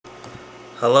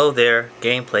Hello there,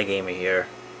 Gameplay Gamer here.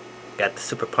 Got the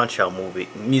Super Punch Out movie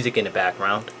music in the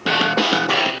background. I'm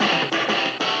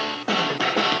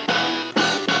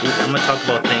gonna talk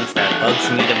about things that bugs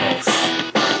me the most.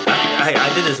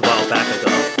 I did this a while back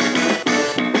ago.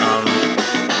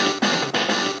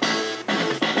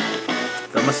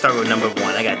 So I'm gonna start with number 1.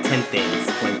 I got 10 things.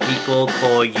 When people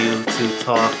call you to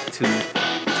talk to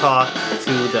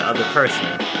the other person.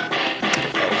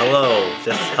 Hello,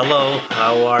 just hello,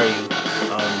 how are you?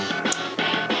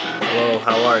 Hello,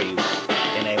 how are you?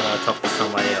 And they want to talk to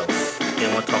somebody else. They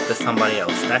want to talk to somebody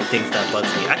else. That thing that bugs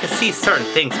me. I can see certain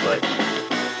things, but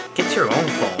get your own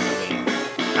phone. I mean,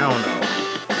 I don't know.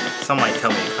 Somebody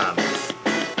tell me in the comments.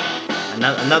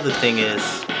 Another thing is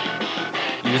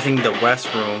using the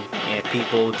restroom and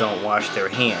people don't wash their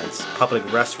hands. Public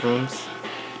restrooms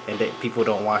and people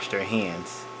don't wash their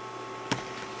hands.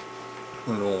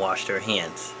 They don't wash their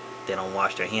hands. They don't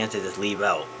wash their hands. They just leave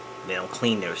out. They don't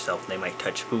clean themselves. They might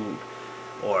touch food,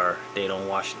 or they don't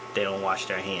wash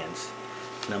their hands.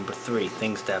 Number 3,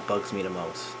 things that bugs me the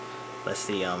most. Let's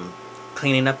see.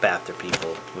 Cleaning up after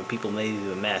people. When people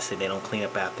leave a mess and they don't clean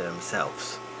up after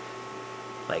themselves.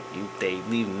 Like they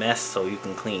leave a mess so you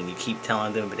can clean. You keep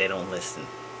telling them, but they don't listen.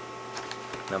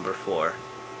 Number 4.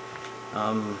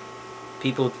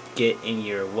 People get in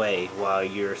your way while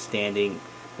you're standing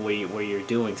where you're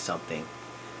doing something.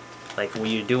 Like when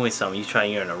you're doing something,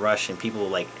 you're in a rush and people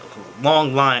like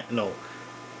long line,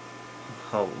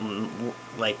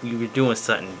 like you were doing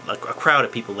something, like a crowd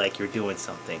of people like you're doing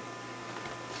something.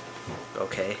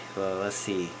 Okay, well, let's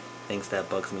see, things that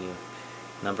bugs me.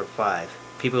 Number 5,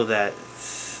 people that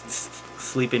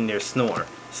sleep in their snore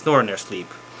in their sleep.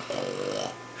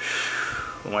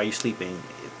 Why are you sleeping?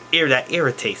 That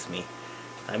irritates me.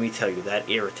 Let me tell you, that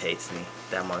irritates me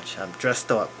that much. I'm dressed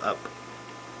up.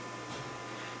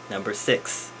 Number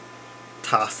 6,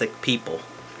 toxic people.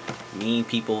 Mean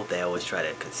people, they always try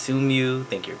to consume you,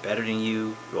 think you're better than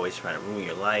you. You're always trying to ruin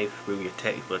your life, ruin your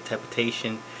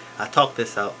reputation. I talked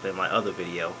this out in my other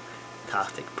video.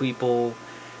 Toxic people,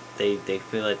 they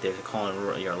feel like they're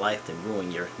calling your life to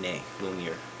ruin your name, ruin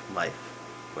your life,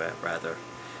 rather.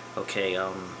 Okay,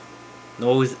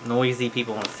 noisy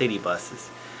people on city buses.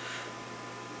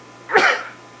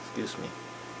 Excuse me.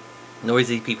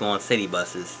 Noisy people on city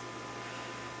buses.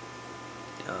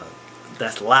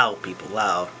 That's loud people,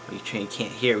 loud. You can't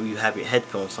hear. You have your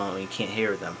headphones on and you can't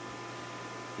hear them.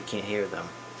 You can't hear them.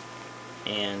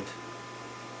 And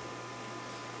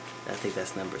I think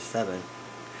that's number 7.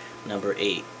 Number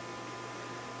 8.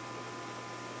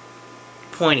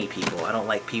 Pointy people. I don't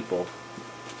like people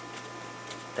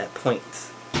that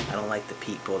point. I don't like the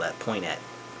people that point at.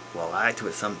 Well, I do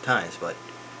it sometimes, but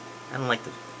I don't like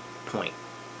to point.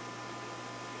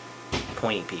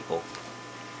 Pointy people.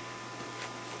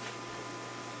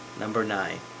 Number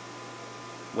 9.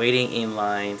 Waiting in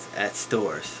lines at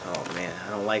stores. Oh man, I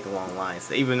don't like long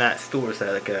lines. Even at stores,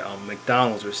 like a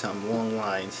McDonald's or something, long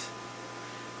lines.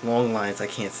 Long lines, I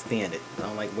can't stand it. I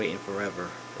don't like waiting forever.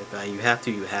 If you have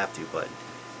to, you have to, but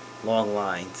long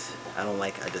lines, I don't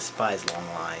like. I despise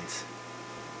long lines.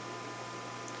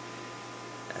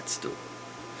 At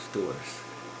stores.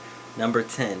 Number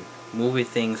 10. Moving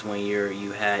things when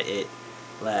you had it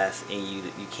last and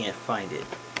you can't find it.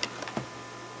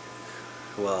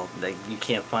 Well, like you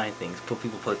can't find things.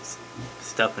 People put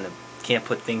stuff in can't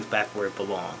put things back where it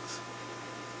belongs.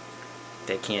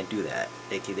 They can't do that.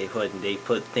 They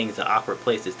put things in awkward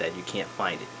places that you can't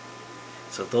find it.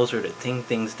 So those are the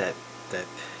things that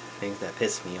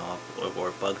piss me off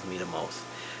or bugs me the most.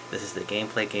 This is the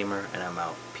Gameplay Gamer, and I'm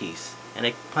out. Peace. And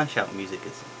the Punch Out music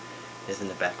is in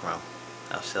the background.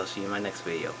 I'll see you in my next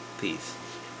video. Peace.